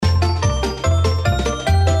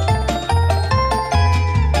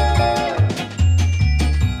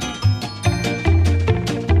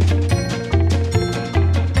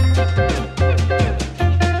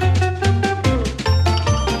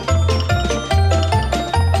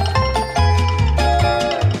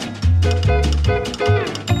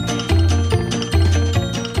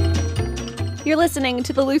listening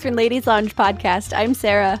to the Lutheran Ladies Lounge podcast. I'm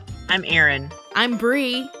Sarah. I'm Erin. I'm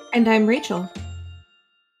Bree. And I'm Rachel.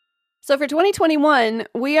 So for 2021,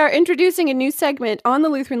 we are introducing a new segment on the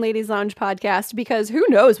Lutheran Ladies Lounge podcast because who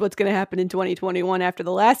knows what's going to happen in 2021 after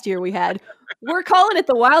the last year we had. We're calling it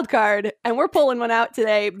the wild card, and we're pulling one out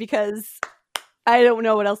today because I don't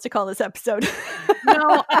know what else to call this episode.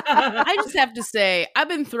 No, I just have to say, I've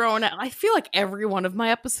been throwing out, I feel like every one of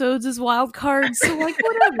my episodes is wild cards, so like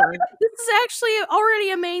whatever. This is actually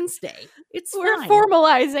already a mainstay. We're fine.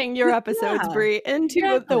 formalizing your episodes, Yeah, Bree, into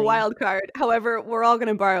the exactly. wild card. However, we're all going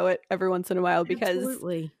to borrow it every once in a while because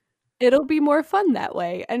Absolutely. it'll be more fun that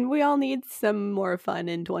way, and we all need some more fun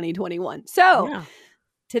in 2021. So Yeah.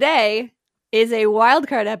 today is a wild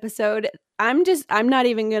card episode. I'm not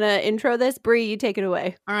even going to intro this. Bree, you take it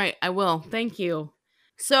away. All right, I will. Thank you.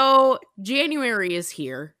 So January is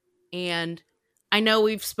here, and I know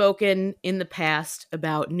we've spoken in the past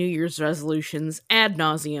about New Year's resolutions ad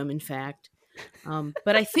nauseum, in fact.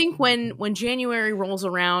 But I think when January rolls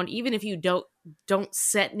around, even if you don't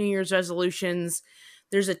set New Year's resolutions,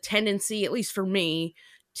 there's a tendency, at least for me,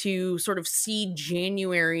 to sort of see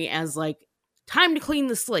January as like time to clean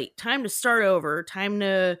the slate, time to start over, time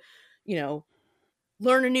to,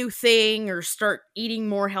 learn a new thing or start eating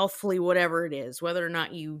more healthfully, whatever it is. Whether or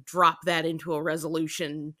not you drop that into a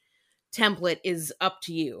resolution template is up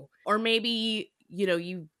to you. Or maybe,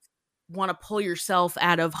 you want to pull yourself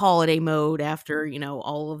out of holiday mode after,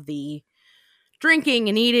 all of the drinking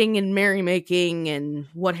and eating and merrymaking and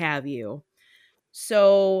what have you.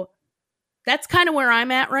 So that's kind of where I'm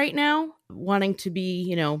at right now, wanting to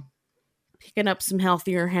be, picking up some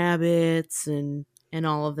healthier habits and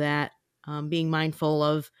all of that. Being mindful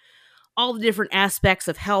of all the different aspects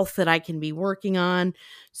of health that I can be working on.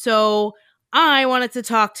 So I wanted to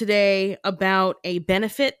talk today about a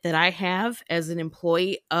benefit that I have as an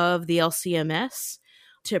employee of the LCMS.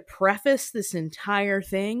 To preface this entire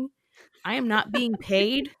thing, I am not being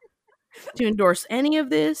paid to endorse any of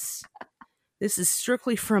this. This is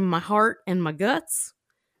strictly from my heart and my guts.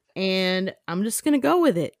 And I'm just going to go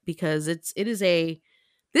with it because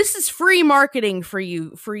this is free marketing for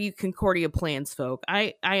you Concordia Plans folk.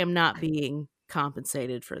 I am not being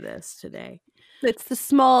compensated for this today. It's the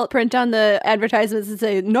small print on the advertisements that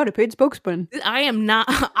say, not a paid spokesman. I am not,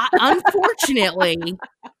 unfortunately,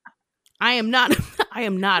 I am not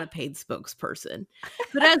a paid spokesperson.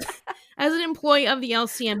 But as an employee of the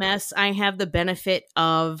LCMS, I have the benefit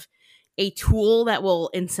of a tool that will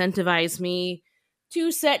incentivize me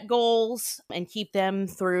to set goals and keep them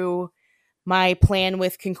through my plan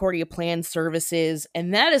with Concordia Plan Services,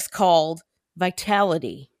 and that is called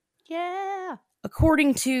Vitality. Yeah.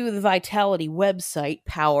 According to the Vitality website,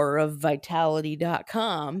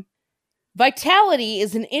 powerofvitality.com, Vitality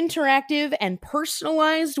is an interactive and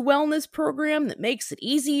personalized wellness program that makes it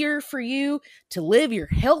easier for you to live your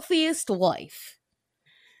healthiest life.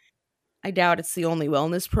 I doubt it's the only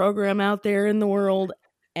wellness program out there in the world,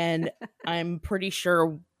 and I'm pretty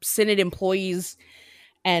sure Synod employees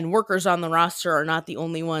and workers on the roster are not the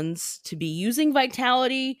only ones to be using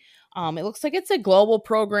Vitality. It looks like it's a global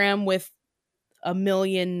program with 1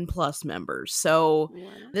 million plus members. So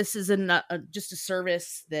this is just a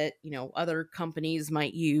service that, other companies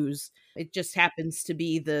might use. It just happens to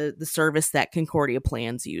be the service that Concordia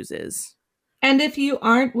Plans uses. And if you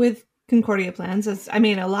aren't with Concordia Plans, a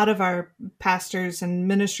lot of our pastors and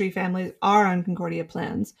ministry families are on Concordia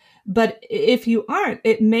Plans. But if you aren't,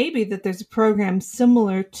 it may be that there's a program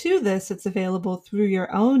similar to this that's available through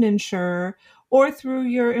your own insurer or through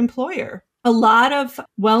your employer. A lot of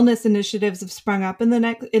wellness initiatives have sprung up in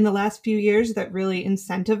the last few years that really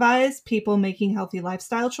incentivize people making healthy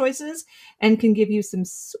lifestyle choices and can give you some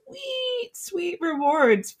sweet, sweet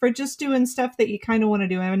rewards for just doing stuff that you kind of want to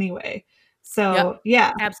do anyway. So, Yep,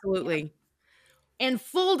 yeah. Absolutely. And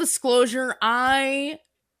full disclosure, I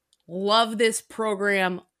love this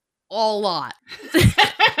program a lot.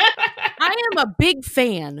 I am a big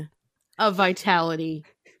fan of Vitality.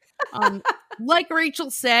 Like Rachel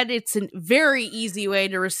said, it's a very easy way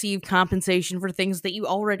to receive compensation for things that you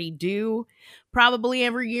already do, probably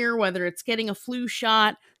every year, whether it's getting a flu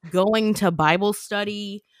shot, going to Bible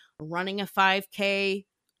study, running a 5K,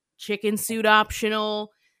 chicken suit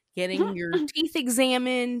optional, getting your teeth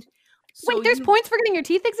examined. So Wait, there's points for getting your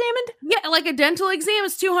teeth examined? Yeah, like a dental exam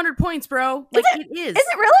is 200 points, bro. Like it is. Is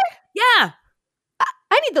it really? Yeah.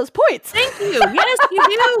 I need those points. Thank you. Yes, you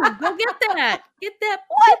do. Go get that. Get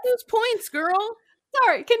those points, girl.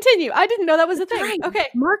 Sorry, continue. I didn't know that was a thing. Right. Okay,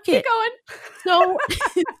 Mark keep it. going. So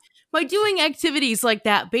by doing activities like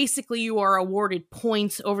that, basically you are awarded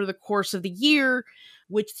points over the course of the year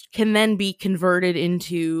which can then be converted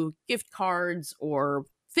into gift cards or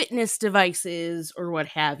fitness devices or what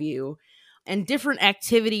have you. And different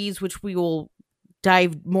activities, which we will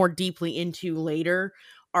dive more deeply into later,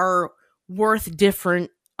 are worth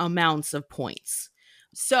different amounts of points.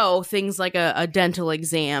 So things like a dental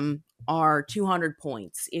exam are 200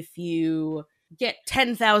 points. If you get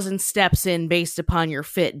 10,000 steps in based upon your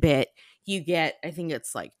Fitbit, you get, I think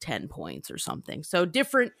it's like 10 points or something. So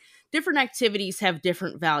different activities have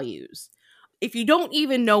different values. If you don't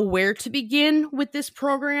even know where to begin with this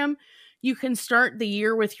program, you can start the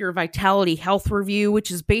year with your Vitality Health Review,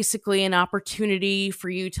 which is basically an opportunity for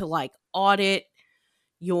you to like audit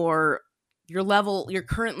your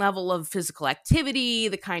current level of physical activity,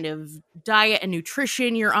 the kind of diet and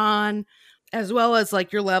nutrition you're on, as well as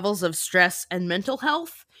like your levels of stress and mental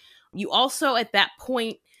health. You also at that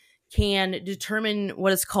point can determine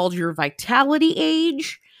what is called your vitality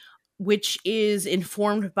age, which is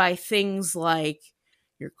informed by things like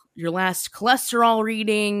your last cholesterol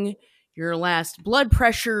reading, your last blood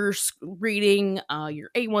pressure reading, your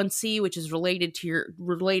A1C, which is related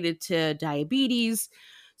to diabetes.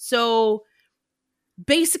 So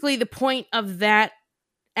basically the point of that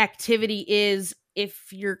activity is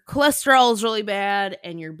if your cholesterol is really bad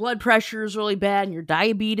and your blood pressure is really bad and your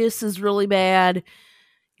diabetes is really bad,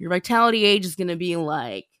 your vitality age is going to be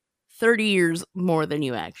like 30 years more than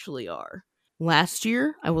you actually are. Last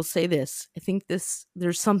year, I will say this, I think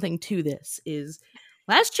there's something to this, is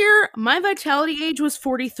last year my vitality age was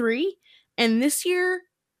 43 and this year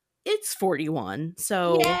it's 41.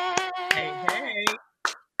 So hey.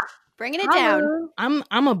 Bringing it down.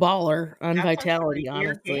 I'm a baller on vitality,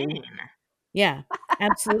 honestly. Yeah,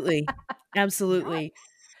 absolutely. Absolutely.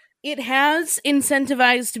 It has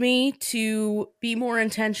incentivized me to be more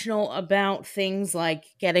intentional about things like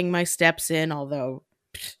getting my steps in, although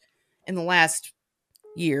in the last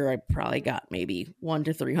year I probably got maybe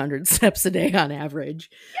 100 to 300 steps a day on average.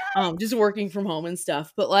 Just working from home and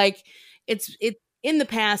stuff. But like it's in the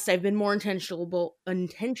past I've been more intentional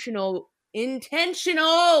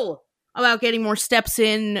about getting more steps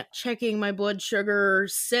in, checking my blood sugar,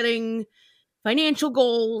 setting financial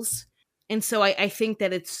goals. And so I think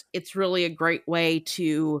that it's really a great way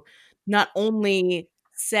to not only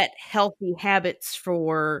set healthy habits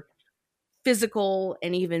for physical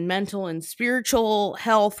and even mental and spiritual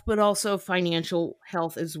health, but also financial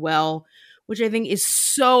health as well, which I think is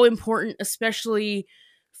so important, especially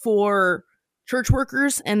for church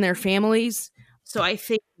workers and their families. So I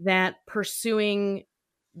think that pursuing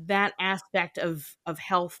that aspect of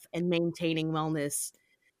health and maintaining wellness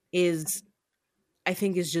is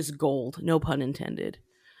just gold, no pun intended.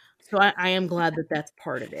 So I am glad that that's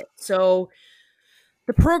part of it. So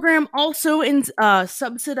the program also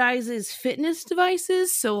subsidizes fitness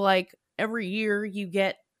devices. So like every year you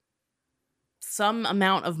get some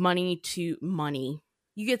amount of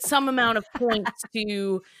you get some amount of points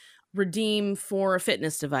to redeem for a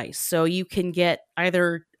fitness device. So you can get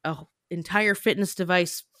either an entire fitness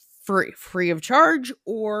device free of charge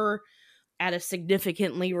or at a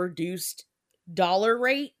significantly reduced dollar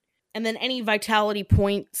rate. And then any vitality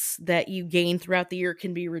points that you gain throughout the year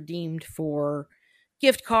can be redeemed for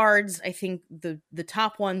gift cards. I think the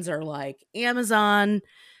top ones are like Amazon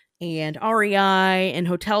and REI and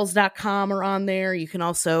hotels.com are on there. You can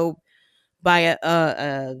also buy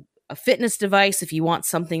a fitness device if you want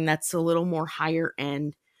something that's a little more higher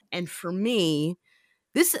end. And for me,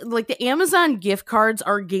 this like the Amazon gift cards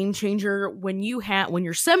are a game changer when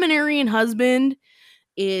your seminarian husband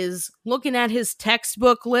is looking at his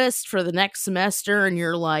textbook list for the next semester and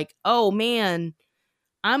you're like, oh man,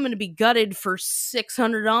 I'm going to be gutted for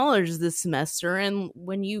 $600 this semester. And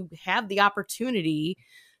when you have the opportunity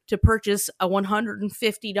to purchase a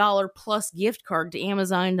 $150 plus gift card to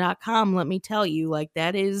Amazon.com, let me tell you, like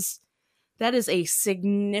that is a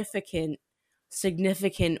significant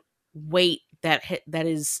weight that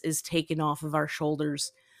is taken off of our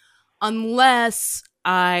shoulders. Unless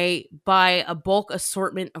I buy a bulk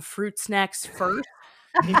assortment of fruit snacks first.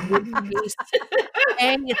 A,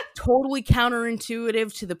 it's totally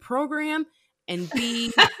counterintuitive to the program, and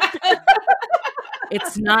B,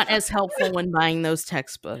 it's not as helpful when buying those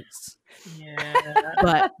textbooks. Yeah.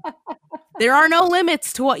 But there are no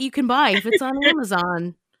limits to what you can buy if it's on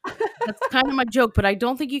Amazon. That's kind of my joke, but I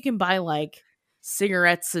don't think you can buy like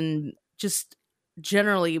cigarettes and just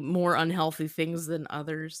generally more unhealthy things than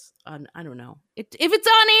others. I don't know. If it's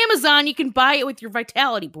on Amazon, you can buy it with your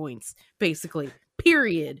vitality points, basically.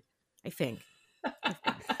 Period. I think. But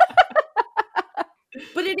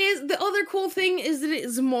it is, the other cool thing is that it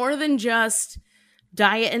is more than just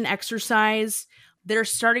diet and exercise. They're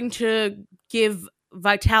starting to give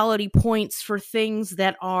vitality points for things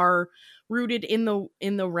that are rooted in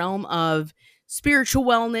the realm of spiritual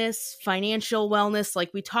wellness, financial wellness,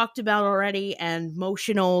 like we talked about already, and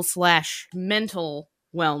emotional/mental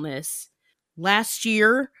wellness. Last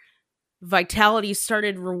year, Vitality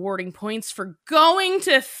started rewarding points for going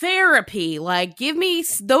to therapy. Like, give me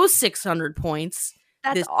those 600 points.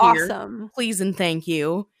 That's this awesome. year, please and thank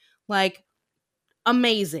you. Like,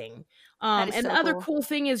 amazing. And so the other cool. cool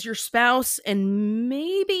thing is your spouse and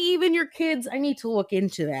maybe even your kids, I need to look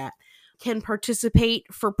into that, can participate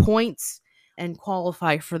for points and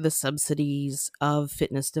qualify for the subsidies of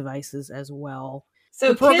fitness devices as well. So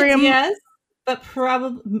the program, kids, yes, but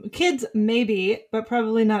probably kids maybe, but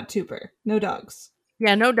probably not Tooper. No dogs.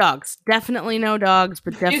 Yeah, no dogs. Definitely no dogs,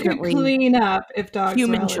 but definitely you can clean up if dogs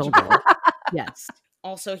human are children. Yes.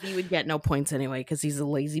 Also, he would get no points anyway because he's a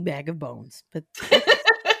lazy bag of bones. But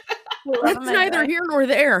that's neither here nor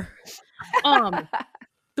there.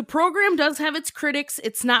 The program does have its critics.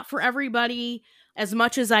 It's not for everybody. As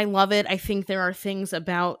much as I love it, I think there are things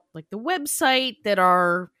about like the website that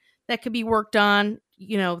could be worked on.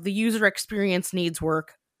 You know, the user experience needs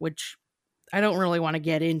work, which I don't really want to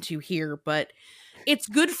get into here, but it's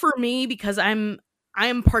good for me because I'm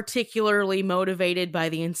particularly motivated by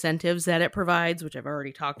the incentives that it provides, which I've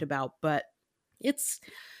already talked about, but it's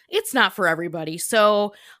not for everybody.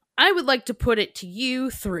 So I would like to put it to you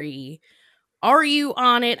three. Are you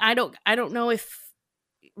on it? I don't know if,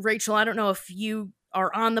 Rachel, I don't know if you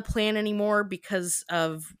are on the plan anymore because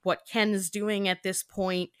of what Ken is doing at this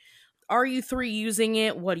point. Are you three using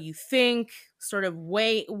it? What do you think? Sort of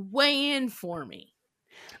weigh in for me.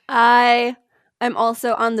 I'm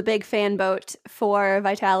also on the big fan boat for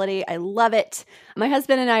Vitality. I love it. My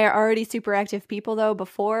husband and I are already super active people, though,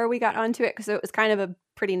 before we got onto it, because it was kind of a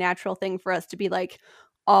pretty natural thing for us to be like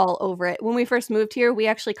all over it. When we first moved here, we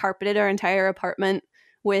actually carpeted our entire apartment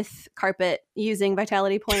with carpet using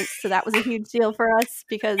Vitality points. So that was a huge deal for us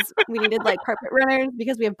because we needed like carpet runners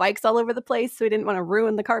because we have bikes all over the place. So we didn't want to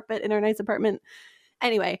ruin the carpet in our nice apartment.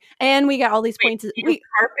 Anyway, and we got all these points. You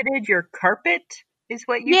carpeted your carpet is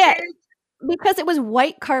what you did? Because it was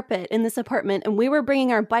white carpet in this apartment and we were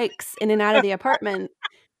bringing our bikes in and out of the apartment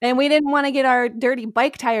and we didn't want to get our dirty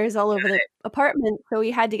bike tires all over the apartment. So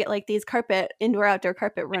we had to get like these indoor-outdoor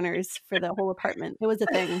carpet runners for the whole apartment. It was a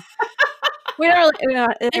thing. We're in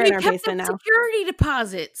our basement now. Security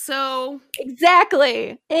deposit. So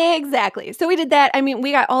Exactly. So we did that. I mean,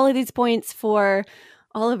 we got all of these points for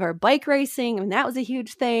all of our bike racing, and that was a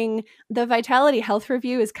huge thing. The Vitality Health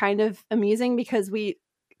Review is kind of amusing because we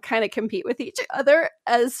kind of compete with each other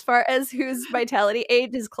as far as whose vitality age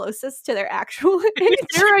is closest to their actual age.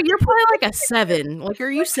 Sarah, you're probably like a 7. Like, are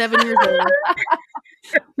you 7 years old?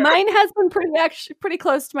 Mine has been pretty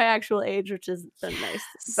close to my actual age, which has been nice.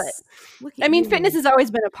 But I mean, fitness has always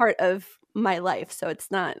been a part of my life, so it's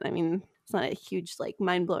not a huge, like,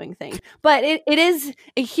 mind-blowing thing. But it is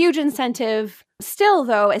a huge incentive still,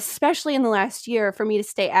 though, especially in the last year, for me to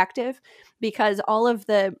stay active, because all of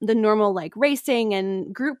the normal, like, racing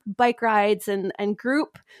and group bike rides and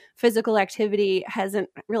group physical activity hasn't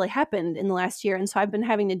really happened in the last year. And so I've been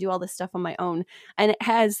having to do all this stuff on my own. And it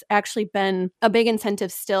has actually been a big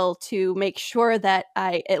incentive still to make sure that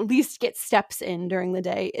I at least get steps in during the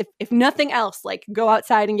day. If nothing else, like, go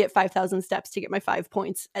outside and get 5,000 steps to get my 5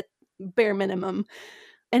 points at bare minimum.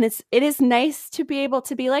 And it is nice to be able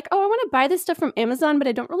to be like, oh, I want to buy this stuff from Amazon, but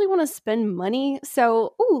I don't really want to spend money.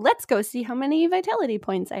 So, let's go see how many vitality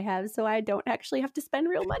points I have so I don't actually have to spend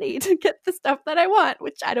real money to get the stuff that I want,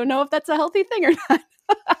 which I don't know if that's a healthy thing or not.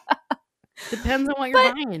 Depends on what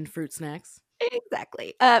you're buying, fruit snacks.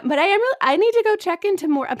 Exactly. But I need to go check into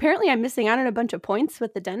more. Apparently I'm missing out on a bunch of points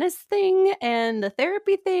with the dentist thing and the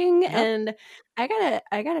therapy thing. Yep. And I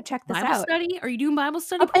gotta check this Bible out. Study? Are you doing Bible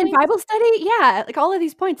study? And Bible study? Yeah. Like all of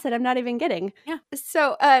these points that I'm not even getting. Yeah.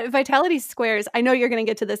 So Vitality Squares, I know you're going to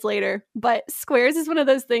get to this later, but Squares is one of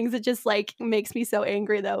those things that just like makes me so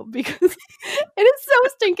angry though, because it is so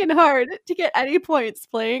stinking hard to get any points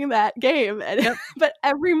playing that game. And but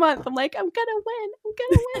every month I'm like, I'm going to win.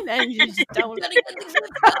 And you just don't.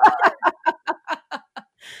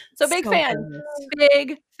 So big fan.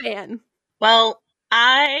 Well,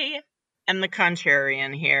 I am the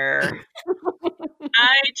contrarian here.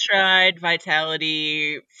 I tried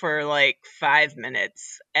Vitality for like 5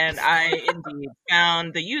 minutes, and I indeed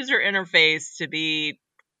found the user interface to be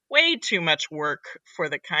way too much work for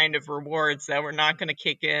the kind of rewards that were not going to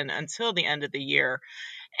kick in until the end of the year.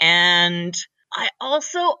 And I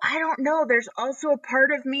don't know, there's also a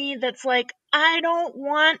part of me that's like, I don't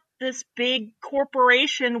want this big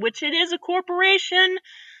corporation, which it is a corporation,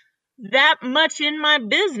 that much in my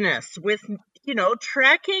business with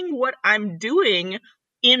tracking what I'm doing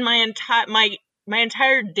in my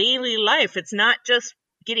entire daily life. It's not just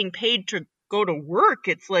getting paid to go to work.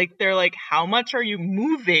 It's like, they're like, how much are you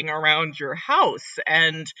moving around your house?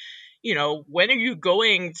 And, when are you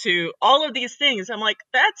going to all of these things? I'm like,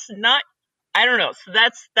 that's not, I don't know. So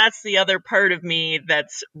that's the other part of me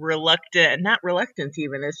that's reluctant, not reluctant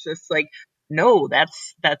even. It's just like, no,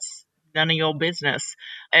 that's none of your business.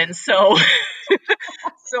 And so,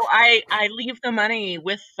 so I leave the money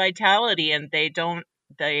with Vitality, and they don't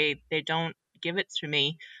give it to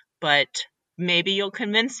me. But maybe you'll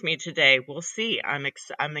convince me today. We'll see. I'm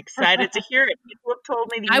excited to hear it. People have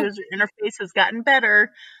told me the user interface has gotten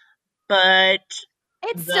better, but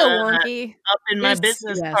it's still wonky. Up in my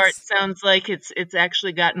business part sounds like it's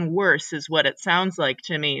actually gotten worse, is what it sounds like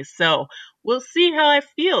to me. So we'll see how I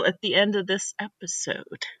feel at the end of this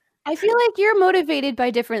episode. I feel like you're motivated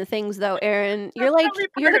by different things, though, Erin. You're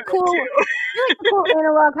the cool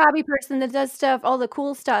analog hobby person that does stuff, all the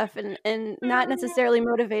cool stuff, and not necessarily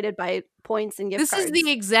motivated by points and gift cards. This is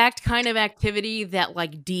the exact kind of activity that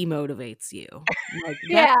demotivates you.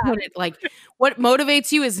 Yeah. What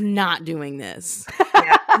motivates you is not doing this.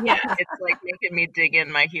 Yeah. It's like making me dig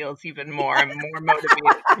in my heels even more. I'm more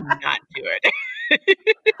motivated to not do it.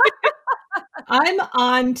 I'm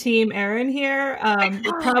on Team Erin here.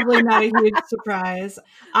 Probably not a huge surprise.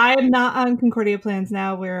 I am not on Concordia plans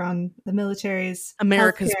now. We're on the military's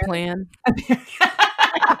America's plan. Sure.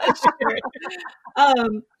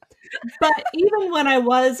 But even when I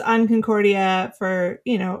was on Concordia for,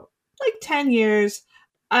 10 years,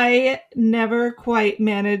 I never quite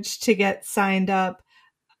managed to get signed up.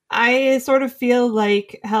 I sort of feel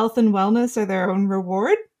like health and wellness are their own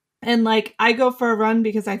reward. And I go for a run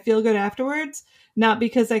because I feel good afterwards, not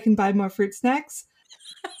because I can buy more fruit snacks.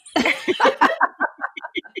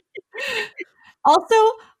 Also,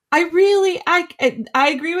 I agree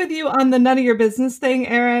with you on the none of your business thing,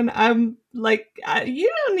 Erin. I'm like,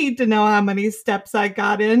 you don't need to know how many steps I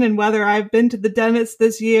got in and whether I've been to the dentist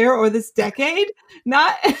this year or this decade.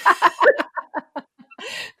 Not.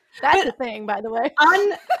 That's a thing, by the way.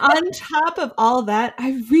 On top of all that,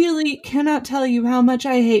 I really cannot tell you how much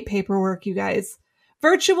I hate paperwork, you guys.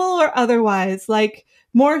 Virtual or otherwise.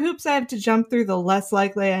 More hoops I have to jump through, the less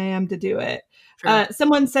likely I am to do it. Sure.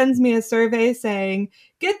 Someone sends me a survey saying,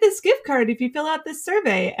 get this gift card if you fill out this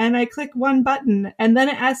survey. And I click one button, and then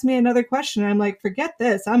it asks me another question. I'm like, forget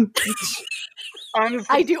this. I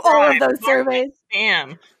do all of those surveys.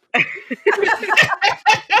 Damn. Gift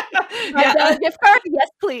card? Yes,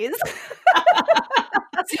 please.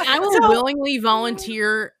 See, I will willingly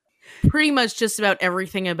volunteer pretty much just about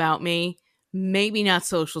everything about me. Maybe not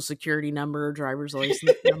social security number or driver's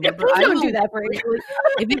license number. But I don't do that for you.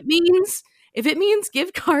 If it means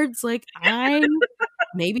gift cards,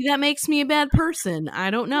 maybe that makes me a bad person. I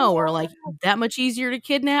don't know. Or that much easier to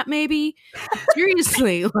kidnap, maybe.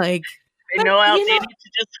 Seriously, I know they need to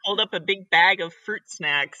just hold up a big bag of fruit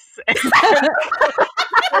snacks. The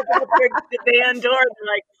van door, they're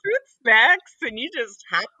like, fruit snacks? And you just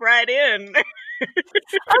hop right in.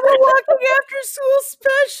 I'm a walking after school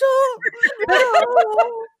special. No.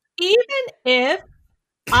 Even if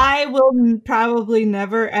I will probably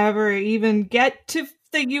never, ever even get to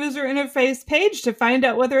the user interface page to find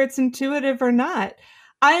out whether it's intuitive or not,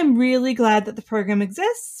 I am really glad that the program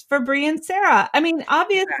exists for Bree and Sarah. I mean,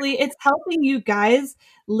 obviously, it's helping you guys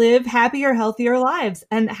live happier, healthier lives.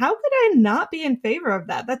 And how could I not be in favor of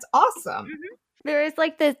that? That's awesome. Mm-hmm. There is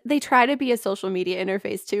they try to be a social media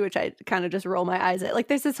interface too, which I kind of just roll my eyes at.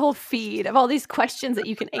 There's this whole feed of all these questions that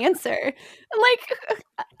you can answer.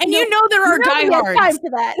 And there are diehards. Time for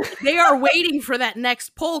that. They are waiting for that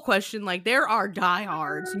next poll question. There are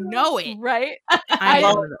diehards. You know it. Right?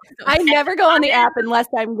 I never go on the app unless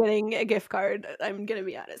I'm getting a gift card. I'm going to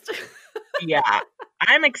be honest. Yeah.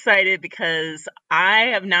 I'm excited because I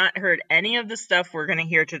have not heard any of the stuff we're going to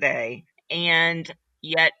hear today. And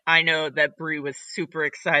yet I know that Bree was super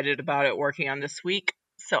excited about it working on this week.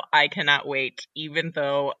 So I cannot wait. Even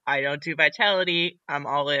though I don't do Vitality, I'm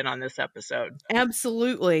all in on this episode.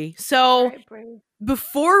 Absolutely. So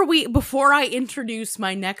before I introduce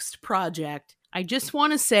my next project, I just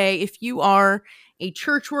want to say, if you are a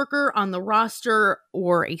church worker on the roster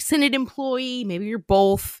or a Synod employee, maybe you're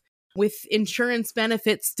both, with insurance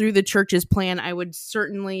benefits through the church's plan, I would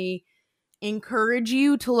certainly encourage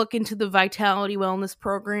you to look into the Vitality Wellness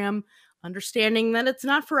Program, understanding that it's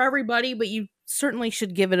not for everybody, but you certainly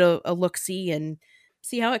should give it a look-see and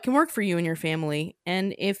see how it can work for you and your family.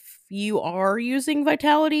 And if you are using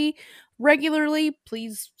Vitality regularly,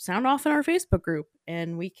 please sound off in our Facebook group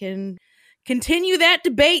and we can continue that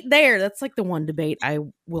debate there. That's like the one debate I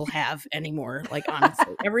will have anymore. Like,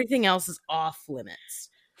 honestly, everything else is off limits.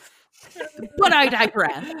 But I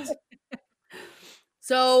digress.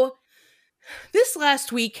 So this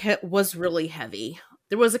last week was really heavy.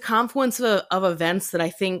 There was a confluence of events that I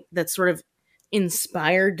think that sort of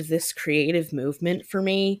inspired this creative movement for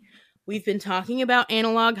me. We've been talking about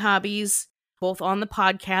analog hobbies, both on the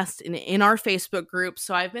podcast and in our Facebook group.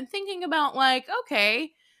 So I've been thinking about like,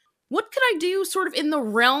 okay, what could I do sort of in the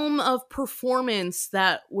realm of performance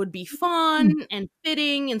that would be fun and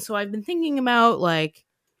fitting? And so I've been thinking about like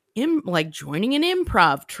joining an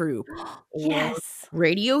improv troupe, or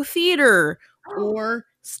radio theater, or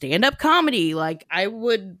stand-up comedy. Like, I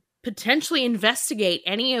would potentially investigate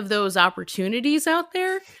any of those opportunities out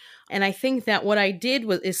there. And I think that what I did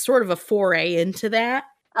is sort of a foray into that.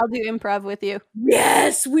 I'll do improv with you.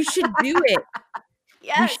 Yes, we should do it.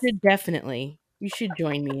 Yes. We should definitely. You should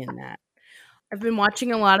join me in that. I've been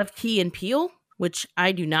watching a lot of Key and Peele, which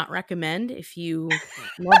I do not recommend if you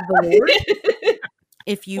love the Lord.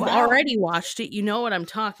 If you've already watched it, you know what I'm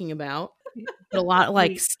talking about. But a lot of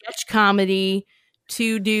like sketch comedy,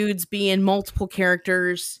 two dudes being multiple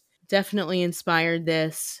characters, definitely inspired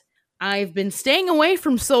this. I've been staying away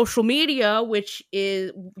from social media, which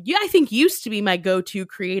is, I think used to be my go-to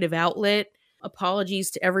creative outlet. Apologies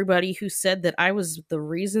to everybody who said that I was the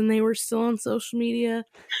reason they were still on social media.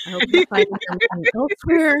 I hope you find something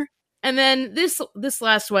elsewhere. And then this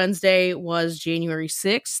last Wednesday was January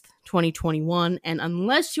 6th, 2021. And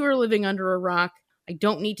unless you are living under a rock, I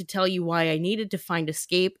don't need to tell you why I needed to find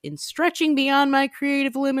escape in stretching beyond my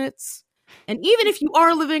creative limits. And even if you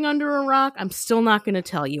are living under a rock, I'm still not going to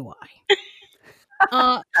tell you why.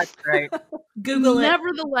 That's right. Google it.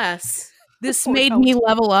 Nevertheless, this made me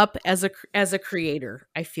level up as a creator,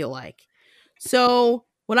 I feel like. So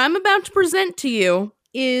what I'm about to present to you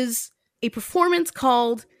is a performance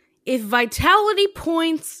called If Vitality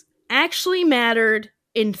Points Actually Mattered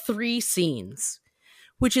in 3 Scenes,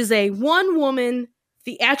 which is a one-woman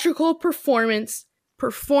theatrical performance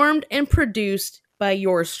performed and produced by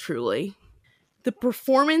yours truly. The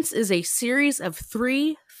performance is a series of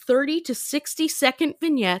 3 30 to 60 second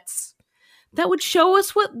vignettes that would show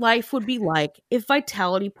us what life would be like if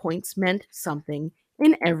vitality points meant something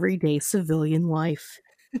in everyday civilian life.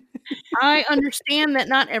 I understand that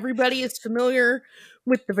not everybody is familiar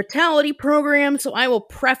with the Vitality program, so I will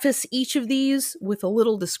preface each of these with a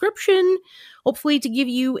little description, hopefully to give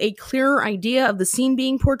you a clearer idea of the scene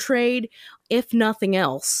being portrayed, if nothing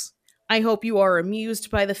else. I hope you are amused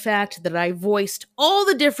by the fact that I voiced all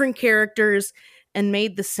the different characters and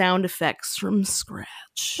made the sound effects from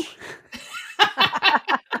scratch.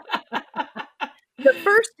 The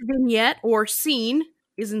first vignette or scene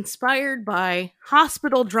is inspired by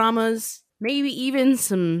hospital dramas, maybe even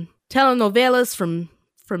some telenovelas from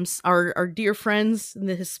our dear friends in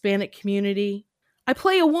the Hispanic community. I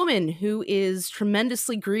play a woman who is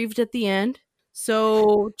tremendously grieved at the end,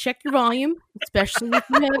 so check your volume, especially if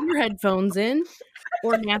you have your headphones in,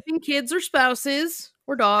 or napping kids or spouses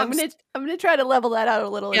or dogs. I'm gonna try to level that out a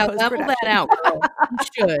little. Yeah, level that out, girl. You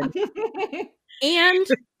should. And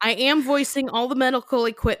I am voicing all the medical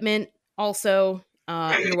equipment. Also,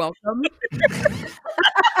 you're welcome.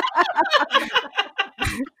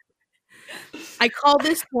 I call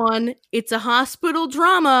this one, It's a Hospital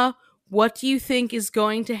Drama. What do you think is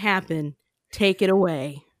going to happen? Take it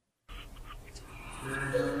away.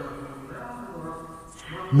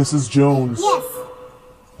 Mrs. Jones. Yes.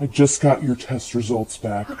 I just got your test results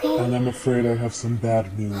back, Okay. and I'm afraid I have some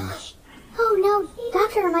bad news. Oh no,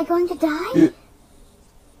 doctor, am I going to die?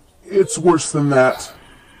 It's worse than that.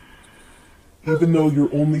 Even though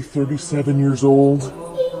you're only 37 years old,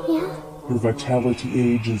 Yeah. your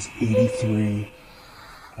vitality age is 83.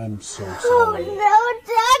 I'm so sorry. Oh no,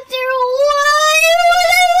 doctor, what am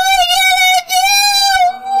I gonna do?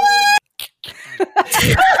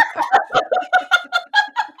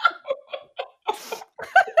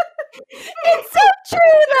 It's so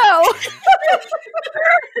true, though.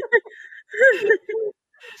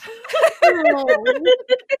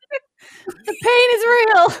 The pain is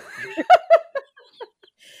real.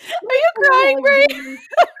 Are you crying, Bree?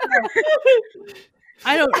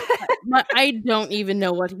 I don't even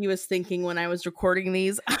know what he was thinking when I was recording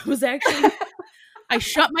these. I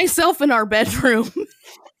shut myself in our bedroom.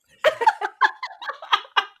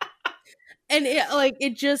 And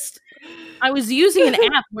I was using an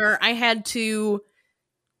app where I had to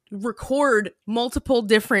record multiple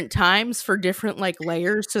different times for different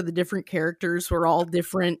layers, so the different characters were all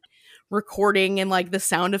different recording and the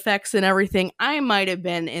sound effects and everything. I might have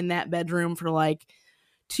been in that bedroom for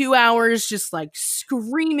 2 hours just like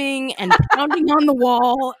screaming and pounding on the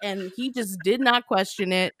wall, and he just did not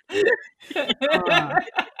question it. He's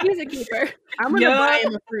a keeper. I'm gonna buy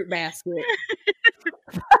him a fruit basket.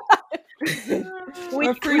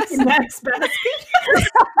 Or fruit snacks basket.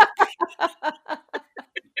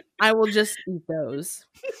 I will just eat those.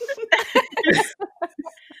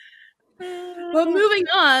 But moving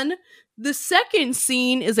on, the second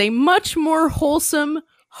scene is a much more wholesome,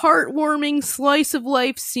 heartwarming slice of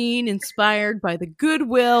life scene inspired by the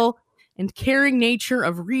goodwill and caring nature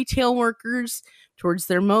of retail workers towards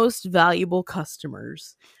their most valuable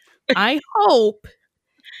customers. I hope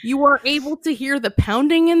you are able to hear the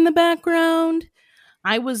pounding in the background.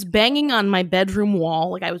 I was banging on my bedroom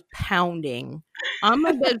wall, like I was pounding on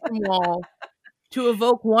my bedroom wall to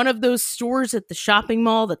evoke one of those stores at the shopping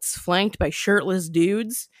mall that's flanked by shirtless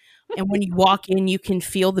dudes. And when you walk in, you can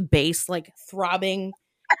feel the bass like throbbing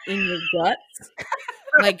in your guts.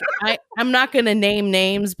 Like, I'm not going to name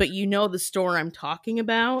names, but you know the store I'm talking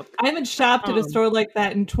about. I haven't shopped at a store like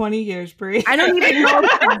that in 20 years, Brie. I don't even know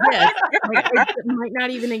if it exists. Like, it might not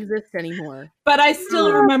even exist anymore. But I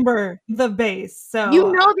still remember the bass. So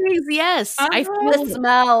You know these, yes. I feel The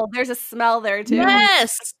smell. There's a smell there too.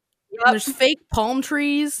 Yes. Yep. There's fake palm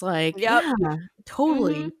trees. Like, Yep. yeah,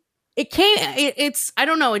 totally. Mhm. It's, I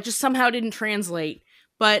don't know. It just somehow didn't translate.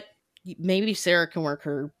 But maybe Sarah can work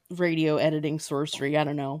her radio editing sorcery. I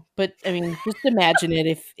don't know. But I mean, just imagine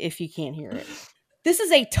it if you can't hear it. This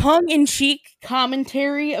is a tongue-in-cheek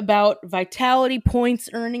commentary about Vitality Points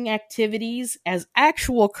earning activities as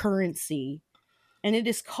actual currency. And it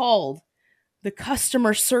is called the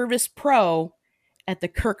Customer Service Pro at the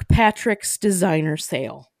Kirkpatrick's Designer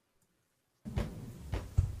Sale.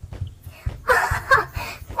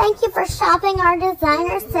 Thank you for shopping our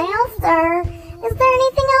designer sale, sir. Is there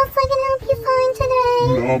anything else I can help you find today?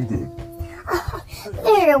 No, I'm good.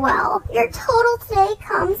 Very well. Your total today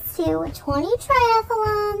comes to 20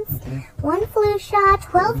 triathlons, 1 flu shot,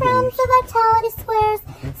 12 rounds of Vitality Squares,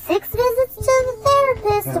 6 visits to the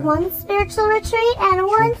therapist, 1 spiritual retreat, and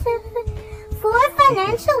 4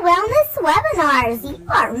 financial wellness webinars. You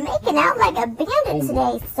are making out like a bandit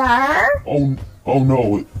today, sir. Oh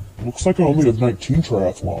no, it looks like I only have 19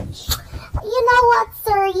 triathlons. You know what,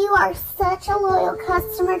 sir? You are such a loyal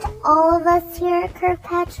customer to all of us here at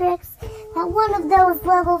Kirkpatrick's that one of those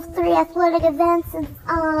level 3 athletic events is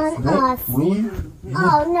on What? us. Really?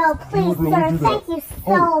 Oh, no, please, really sir. do that? Thank you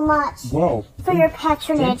so much Wow. for your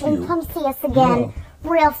patronage, Thank you. and come see us again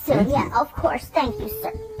real soon. Thank you. Yeah, of course. Thank you,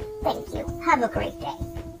 sir. Thank you. Have a great day.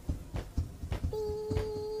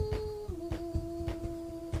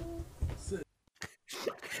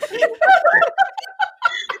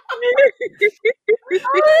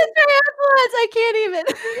 Triathlons, I can't even.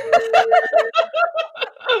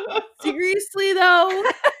 Seriously, though?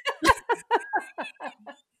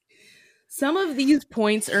 Some of these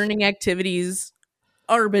points earning activities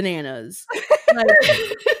are bananas. Like,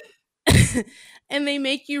 and they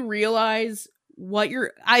make you realize what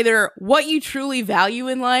you truly value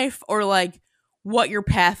in life or like what your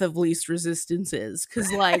path of least resistance is.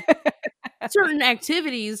 Because like certain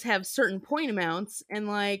activities have certain point amounts, and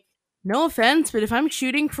like, no offense, but if I'm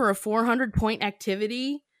shooting for a 400 point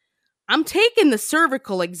activity, I'm taking the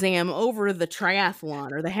cervical exam over the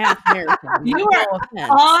triathlon or the half marathon. You No are offense.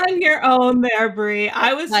 on your own there, Brie.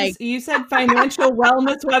 I was Like- you said financial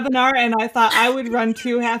wellness webinar, and I thought I would run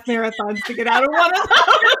 2 half marathons to get out of one of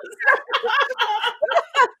those.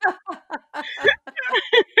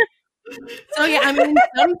 So yeah, I mean,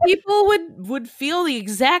 some people would feel the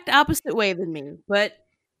exact opposite way than me, but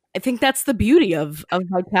I think that's the beauty of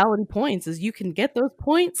Vitality Points is you can get those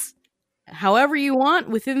points however you want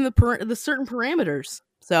within the certain parameters.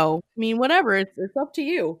 So I mean, whatever, it's up to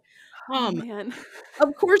you. Oh, man.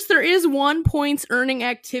 Of course, there is one points earning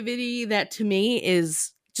activity that to me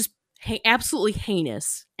is just absolutely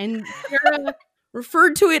heinous, and Sarah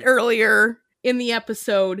referred to it earlier in the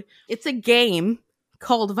episode. It's a game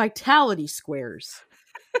called Vitality Squares.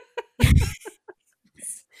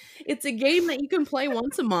 It's a game that you can play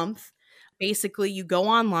once a month. Basically, you go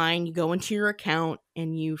online, you go into your account,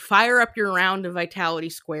 and you fire up your round of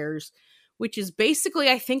Vitality Squares, which is basically,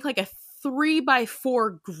 I think, like a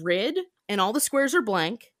 3x4 grid, and all the squares are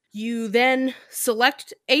blank. You then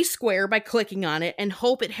select a square by clicking on it and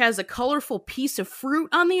hope it has a colorful piece of fruit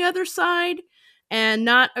on the other side and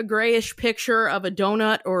not a grayish picture of a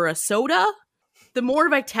donut or a soda. The more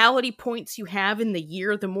vitality points you have in the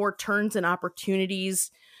year, the more turns and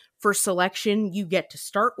opportunities for selection you get to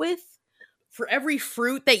start with. For every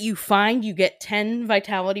fruit that you find, you get 10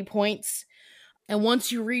 vitality points. And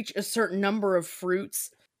once you reach a certain number of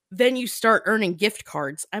fruits, then you start earning gift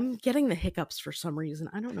cards. I'm getting the hiccups for some reason.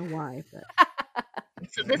 I don't know why, but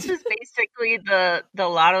So this is basically the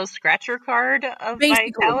Lotto Scratcher card of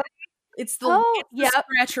basically, Vitality? it's the yep.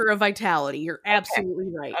 scratcher of Vitality. You're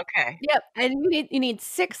absolutely right. Okay. Yep, and you need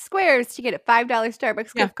 6 squares to get a $5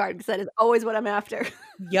 Starbucks Yeah. gift card because that is always what I'm after.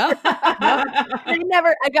 Yup.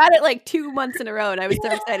 I got it like 2 months in a row, and I was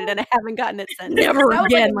so excited, and I haven't gotten it since. Never That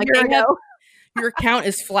was again. a Like, year they have- ago. your account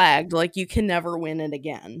is flagged. Like, you can never win it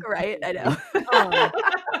again. Right, I know.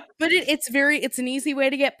 But it's an easy way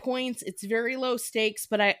to get points. It's very low stakes,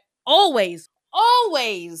 but I always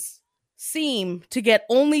seem to get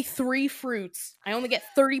only 3 fruits. I only get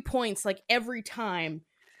 30 points like every time,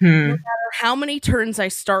 no matter how many turns I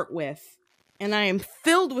start with. And I am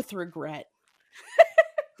filled with regret.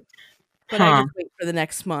 But I just wait for the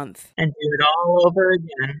next month. And do it all over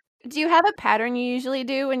again. Do you have a pattern you usually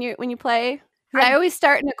do when you play? 'Cause I always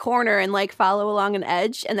start in a corner and like follow along an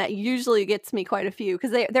edge, and that usually gets me quite a few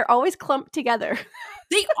because they're always clumped together.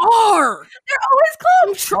 They are! They're always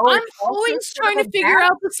clumped. I'm always trying to figure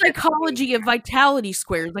out the psychology of Vitality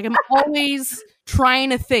squares. Like, I'm always trying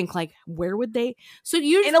to think, like, where would they? So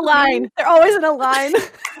usually In a line. They're always in a line.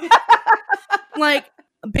 Like,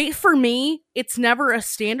 for me, it's never a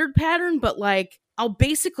standard pattern, but like, I'll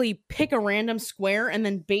basically pick a random square, and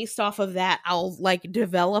then based off of that, I'll like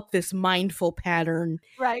develop this mindful pattern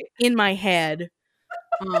Right. in my head.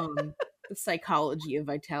 The psychology of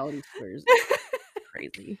Vitality squares is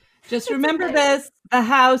crazy. Just remember this: the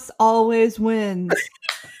house always wins.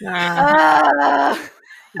 Yeah.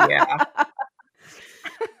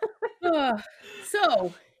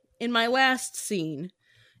 So, in my last scene,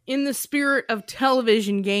 in the spirit of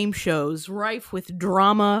television game shows rife with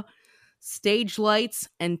drama, stage lights,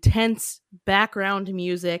 and tense background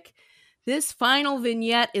music, this final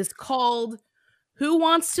vignette is called Who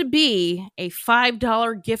Wants to Be a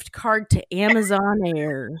 $5 Gift Card to Amazon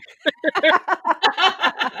Air?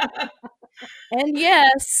 And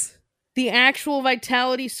yes, the actual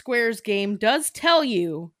Vitality Squares game does tell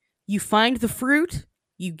you, you find the fruit,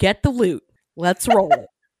 you get the loot. Let's roll it.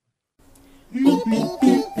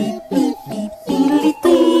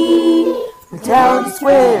 Vitality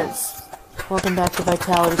Squares! Welcome back to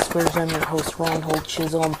Vitality Squares. I'm your host, Reinhold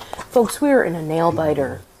Chisholm. Folks, we're in a nail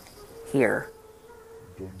biter here.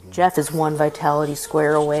 Jeff is 1 Vitality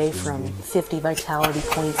Square away from 50 Vitality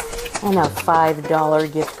points and a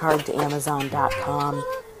 $5 gift card to Amazon.com.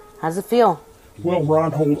 How's it feel? Well,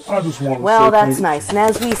 Reinhold, I just want to Well, say that's thank- nice. And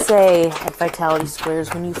as we say at Vitality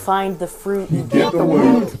Squares, when you find the fruit, you Get the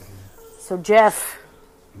loot. So, Jeff,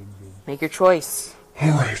 make your choice. All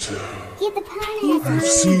right. Get the I pineapple. have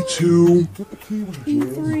C2, B4.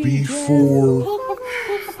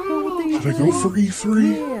 Take the pineapple. Should I go for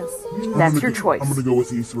E3? Yes. That's your choice. I'm going to go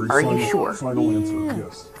with E3. Are you Final- sure? Final answer,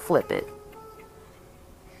 yes. Flip it.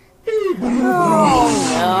 Oh,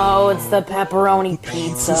 no, it's the pepperoni Pizza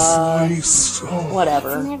pizza. slice. Oh,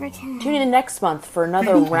 Whatever. Never time. Tune in next month for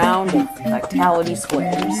another round of Vitality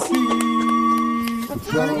Squares.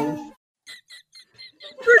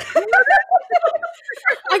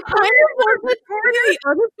 I kind of want to the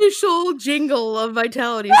unofficial jingle of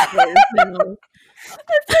Vitality Squares now.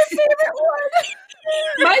 That's my favorite one.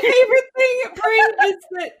 My favorite thing, Brie, is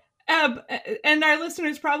that, and our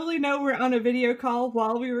listeners probably know we're on a video call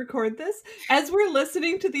while we record this. As we're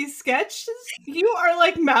listening to these sketches, you are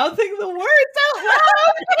like mouthing the words out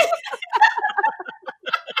loud.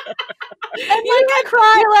 And like I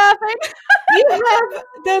cry laughing. You have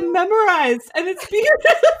them memorized, and it's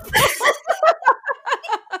beautiful.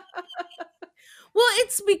 Well,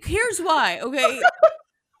 here's why, okay?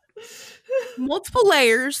 Multiple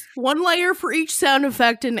layers, 1 layer for each sound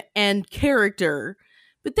effect and character.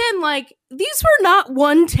 But then, like, these were not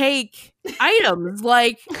one take items.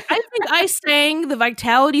 Like, I think I sang the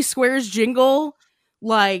Vitality Squares jingle,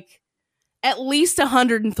 like, at least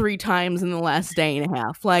 103 times in the last day and a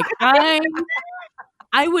half. Like, I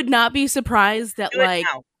would not be surprised that, Do it like,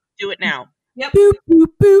 now. Do it now. Yep. boop, boop,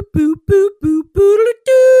 boop, boop, boop, boop,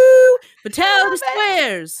 boop, Vitality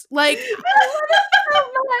Squares. Like,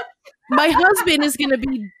 my husband is gonna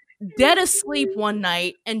be dead asleep one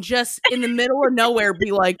night and just in the middle of nowhere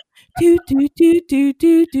be like, do do do do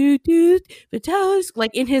do do do Vitality,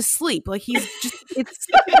 like in his sleep. Like he's just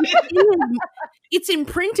it's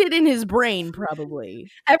imprinted in his brain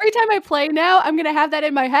probably. Every time I play now, I'm gonna have that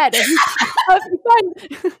in my head. If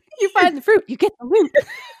you find the fruit, you get the loot. It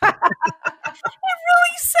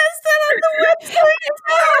really says that on the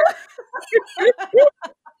website.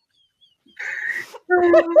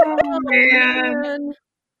 Oh, man.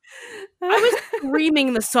 I was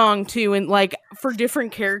screaming the song too, and like for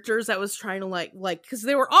different characters, I was trying to like because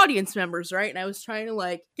they were audience members, right? And I was trying to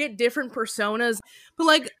like get different personas, but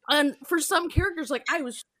like for some characters, like I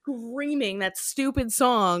was screaming that stupid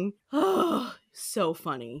song. Oh, so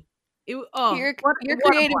funny. Your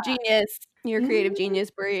creative genius. Your creative genius,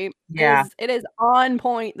 Brie. Yeah. It is on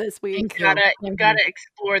point this week. You've gotta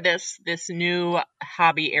explore this new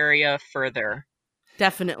hobby area further.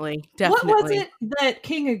 Definitely. What was it that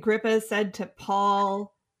King Agrippa said to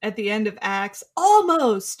Paul at the end of Acts?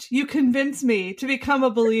 Almost you convinced me to become a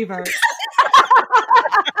believer.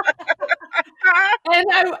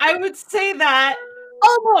 And I would say that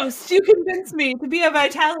almost you convinced me to be a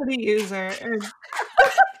Vitality user.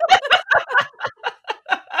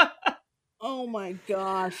 Oh my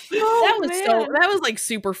gosh. That was like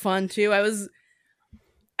super fun too. I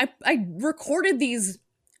recorded these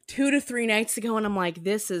 2 to 3 nights ago and I'm like,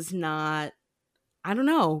 this is not, I don't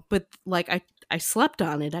know, but like I slept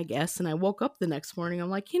on it, I guess, and I woke up the next morning. I'm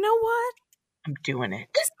like, you know what? I'm doing it.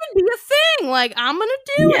 This could be a thing. Like, I'm gonna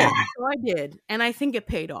do it. So I did. And I think it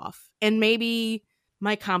paid off. And maybe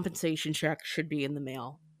my compensation check should be in the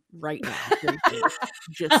mail right now.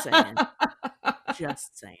 Just saying.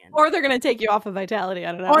 Just saying. Or they're going to take you off of Vitality.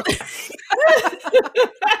 I don't know.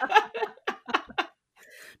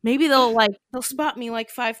 Maybe they'll spot me like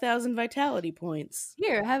 5,000 Vitality points.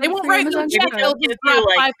 Here, have they it won't for write Amazon. they'll just drop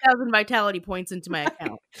 5,000 Vitality points into my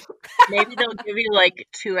account. Maybe they'll give you like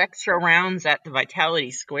 2 extra rounds at the Vitality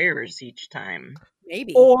Squares each time.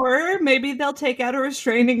 Maybe. Or maybe they'll take out a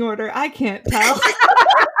restraining order. I can't tell.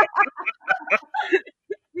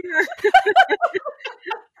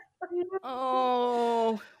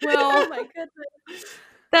 Oh, well, my goodness.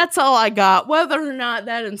 That's all I got. Whether or not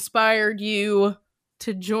that inspired you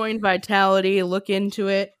to join Vitality, look into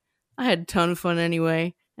it. I had a ton of fun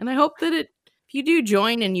anyway. And I hope that if you do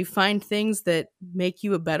join and you find things that make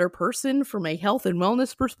you a better person from a health and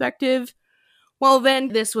wellness perspective, well, then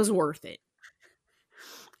this was worth it.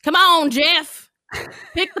 Come on, Jeff.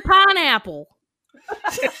 Pick the pineapple.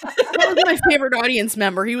 That was my favorite audience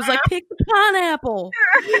member. He was like, pick the pineapple.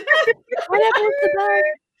 Pineapple's the best.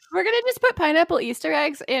 We're going to just put pineapple Easter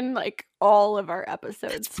eggs in like all of our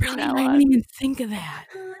episodes. I didn't even think of that.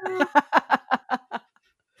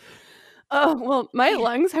 Oh, well, my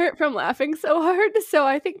lungs hurt from laughing so hard. So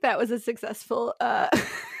I think that was a successful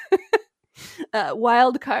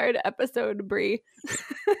wild card episode, Brie.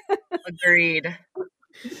 Agreed.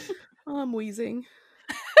 Oh, I'm wheezing.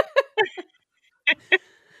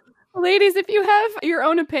 Ladies, if you have your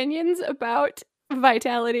own opinions about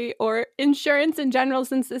Vitality or insurance in general,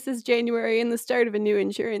 since this is January and the start of a new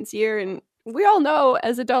insurance year, and we all know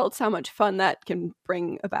as adults how much fun that can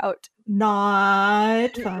bring about.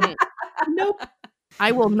 Not fun. Nope.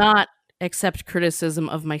 I will not accept criticism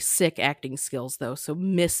of my sick acting skills, though, so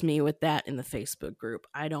miss me with that in the Facebook group.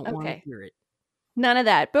 I don't want to hear it. None of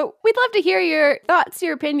that. But we'd love to hear your thoughts,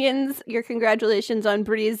 your opinions, your congratulations on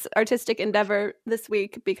Brie's artistic endeavor this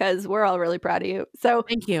week, because we're all really proud of you. So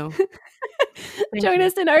thank you. Join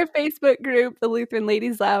us in our Facebook group, the Lutheran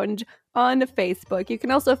Ladies Lounge, on Facebook. You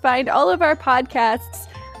can also find all of our podcasts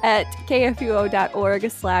at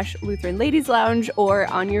kfuo.org/Lutheran Ladies Lounge or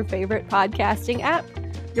on your favorite podcasting app.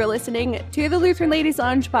 You're listening to the Lutheran Ladies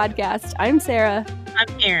Lounge podcast. I'm Sarah. I'm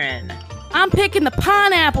Erin. I'm picking the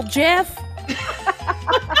pineapple, Jeff.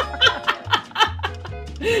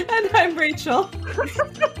 And I'm Rachel.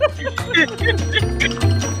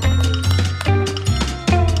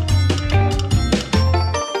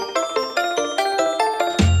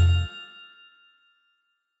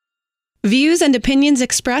 Views and opinions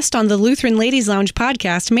expressed on the Lutheran Ladies Lounge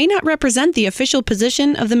podcast may not represent the official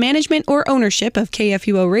position of the management or ownership of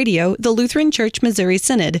KFUO Radio, the Lutheran Church Missouri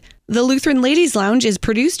Synod. The Lutheran Ladies Lounge is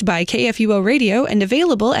produced by KFUO Radio and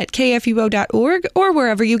available at kfuo.org or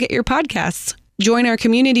wherever you get your podcasts. Join our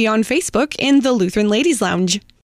community on Facebook in the Lutheran Ladies Lounge.